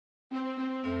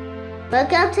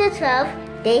Welcome to 12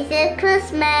 Days of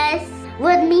Christmas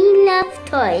with me love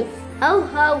toys. Ho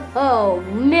ho ho!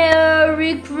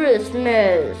 Merry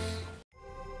Christmas!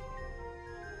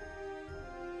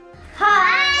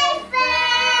 Hi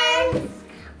friends!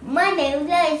 My name is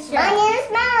Aisha. My name is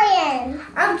Marilyn.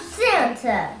 I'm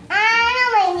Santa.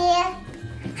 I'm Amy.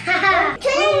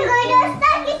 Today we're going to do a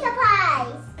stocking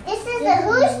surprise. This is the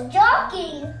Who's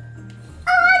Joking.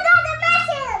 Oh, I got a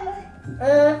mushroom.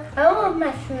 I want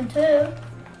mushroom too.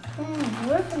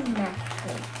 Where's the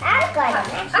mushroom? I got a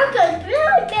mushroom. I got a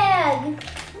berry bag.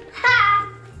 Ha!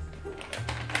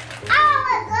 Oh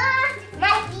my God!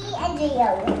 Mikey and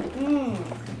Leo.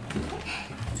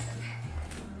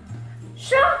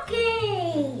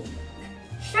 Shocking!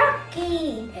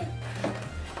 Shocking!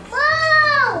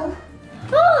 Whoa!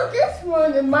 Oh, this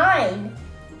one is mine.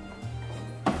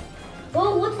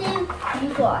 Oh, what's in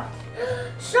you got?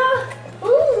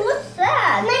 Oh, what's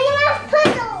that? Many more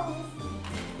puzzles.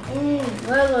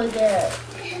 Where will I get it?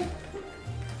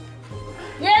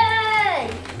 Yay!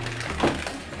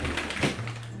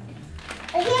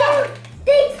 Here.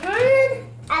 Thanks, Marilyn.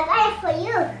 I got it for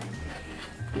you.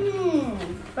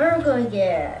 Where am I going to get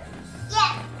it?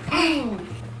 Yeah.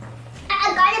 I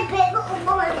got a big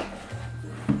one.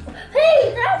 Hey,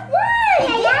 that's mine!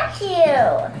 Yeah, Thank you!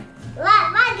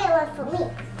 Why get one for me?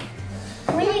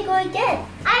 When are you going to get?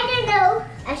 I don't know.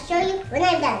 I'll show you when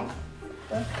I'm done.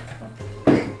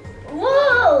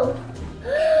 Whoa!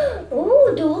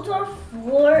 Oh, those are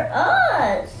for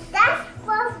us. That's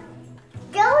for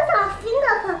those are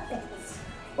finger puppets.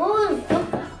 Oh,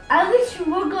 I wish we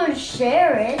were going to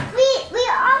share it. We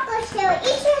all gonna share it.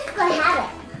 Each of us gonna have it.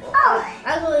 Oh,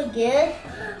 I'm going to get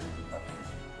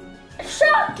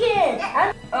Shocking!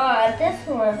 This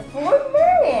one for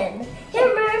Marilyn. Here,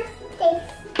 Marilyn. thanks.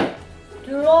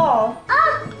 Draw.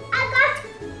 Oh, I got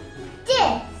this.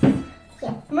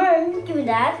 Here. Marilyn, do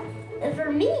that. And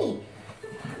for me.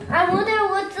 I wonder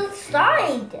what's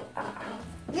inside.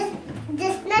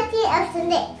 This nothing else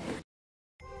in it.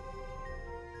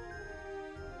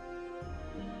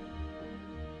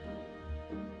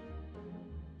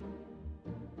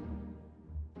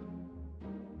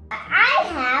 I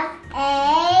have a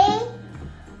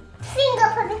finger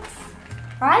puppet.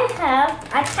 I have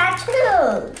a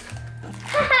tattoo.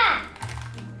 Haha.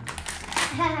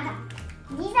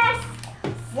 These are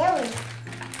silly.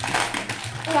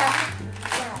 No.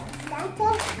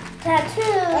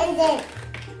 Tattoo. And then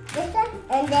this one,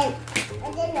 and then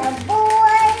a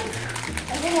boy,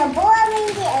 and then a boy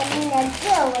reindeer, and then a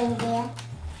girl reindeer.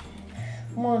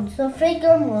 Monster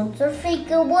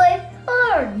figure, where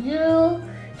are you?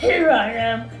 Here I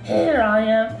am,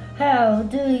 how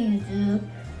do you do?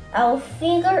 Elf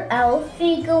figure,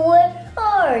 where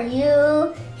are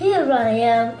you? Here I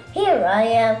am,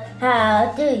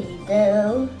 how do you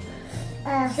do?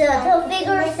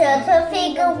 Santa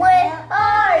figure, where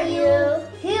are you?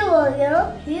 Here I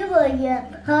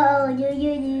am, how do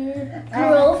you do?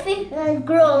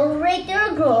 Grow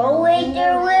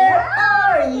waiter, where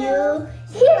are you?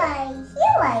 Here I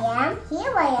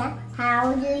am,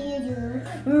 how do you do?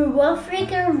 Rudolph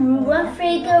figure,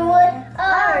 where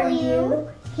are you?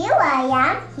 Here I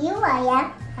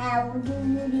am, how do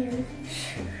you do?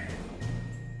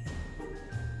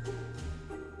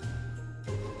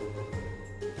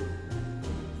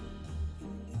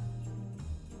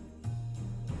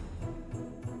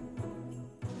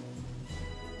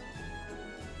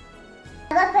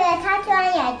 I'm gonna put a tattoo on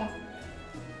your head.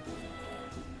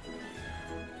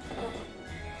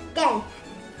 Done.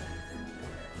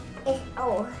 It's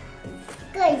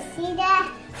good. See that?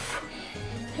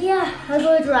 Yeah, I'm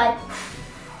going to try.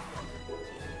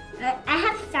 I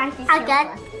have Santa. I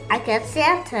got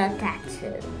Santa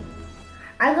tattoo.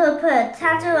 I'm going to put a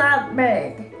tattoo on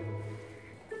bird.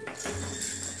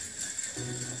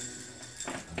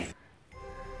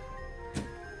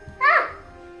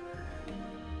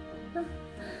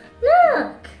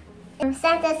 Look! I'm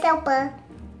Santa Silver.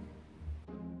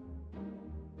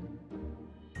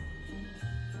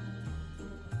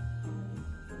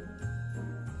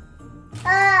 A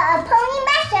pony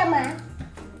Basham.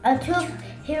 A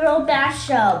two-hero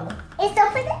Basham. It's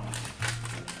open.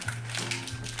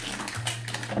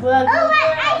 I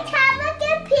have a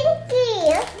pinky.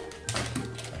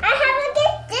 I have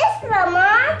this one,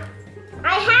 Mom. I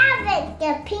have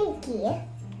the pinky.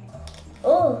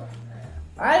 Oh,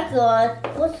 I got,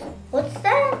 what's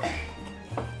that?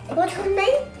 What's her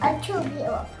name? A tube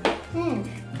hero.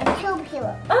 A tube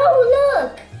hero. Oh,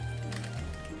 look.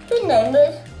 Her name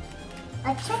is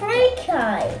A Frank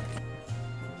Eye.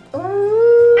 I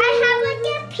have like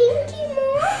a pinky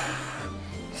more.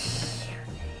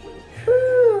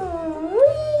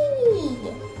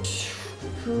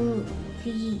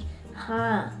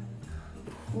 Ha.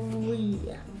 Hooey.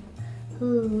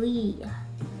 Hooey.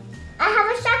 I have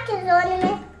a shotgun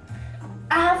ornament.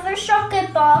 I have a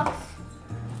chocolate box.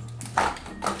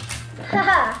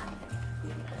 Haha.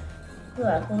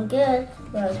 What I get?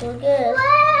 What I get?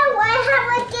 Wow, I have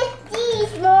a get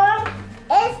these, Mom.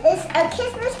 It's a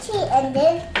Christmas tree and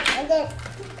then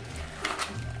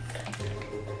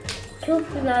 2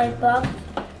 box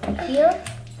here.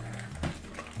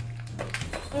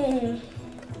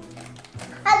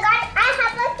 I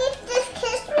have a get this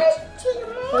Christmas tree,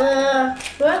 Mom.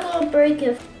 We're gonna break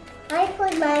it. I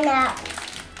put mine out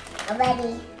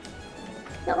already.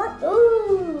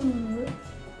 Ooh.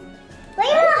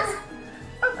 Wait,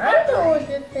 I know what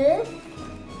this is.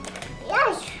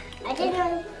 yes, I didn't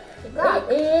know.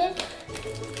 It is.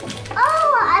 Oh,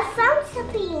 I found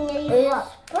something in your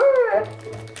It's book. fur.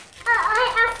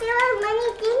 I found many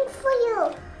things for you.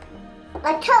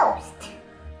 A toast.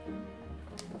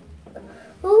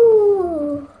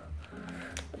 Ooh.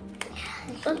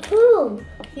 A tool.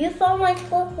 You found my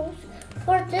tools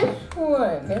for this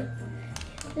one.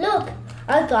 Look,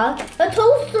 I got a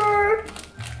toaster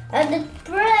and the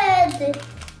bread.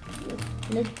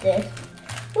 Look this.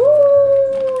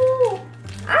 Ooh.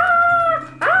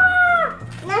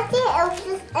 Nothing else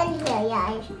is in here,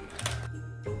 guys.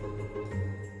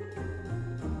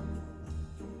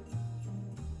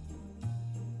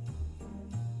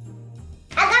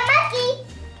 I got Monkey.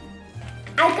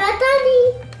 I got Daddy.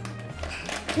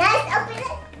 Nice, open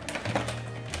it.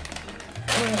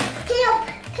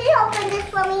 Can you open this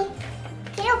for me?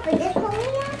 Can you open this for me,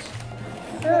 Ash?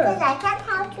 Sure. Because I can't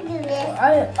how to do this.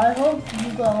 I hope you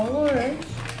got orange.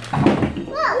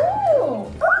 Look.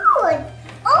 Ooh.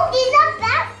 Oh, these are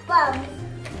bath bombs.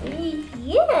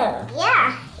 Yeah. Yeah.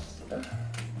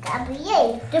 That'd be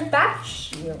it. The back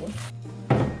shield.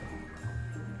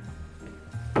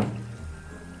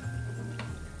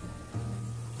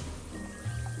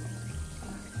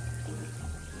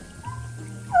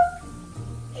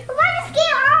 Why does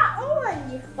it all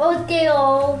orange? Oh, they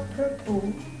all purple.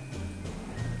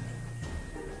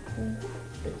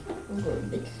 We're gonna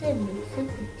mix it.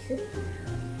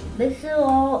 Mix it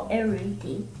all,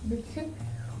 everything. Mix it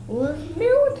was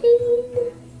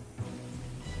melting.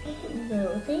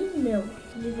 Melting.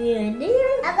 In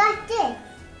there. I got this.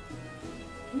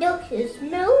 Look, it's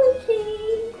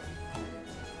melting.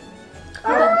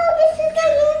 Oh, this is a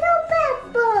yellow bath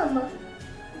bomb.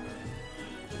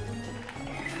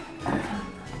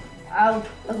 I'll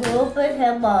open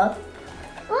him up.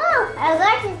 Oh, I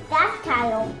got this bath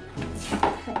tile.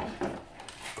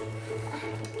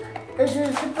 This is a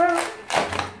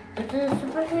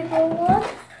superhero one.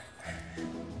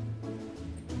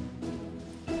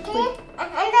 Okay,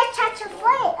 and let's touch a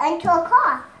foot onto a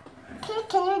car. Okay,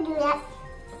 can you do that?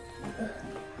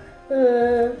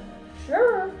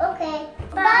 Sure. Okay.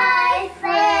 Bye,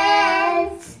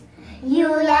 friends. You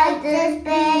like this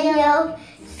video?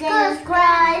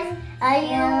 Subscribe, and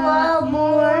you want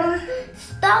more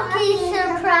Stocking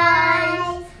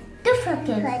surprise. Don't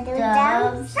forget Put it the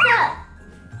down. thumbs up.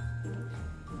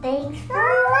 Thanks for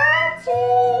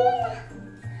watching.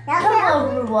 Come on,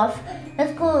 Rudolph.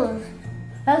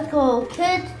 Let's go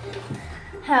kid's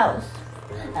house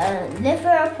and live for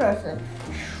a person.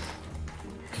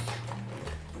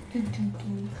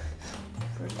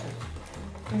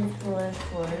 This one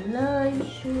for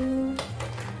lunch.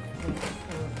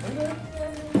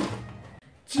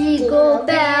 Jingle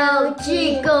bell,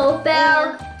 jingle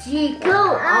bell,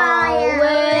 jingle all the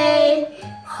way.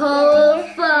 Ho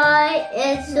fun,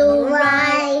 it's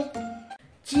alright.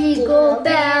 Jingle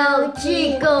bell,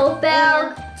 jingle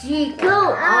bell, jingle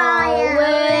all the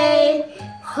way.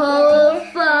 Ho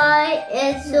fun.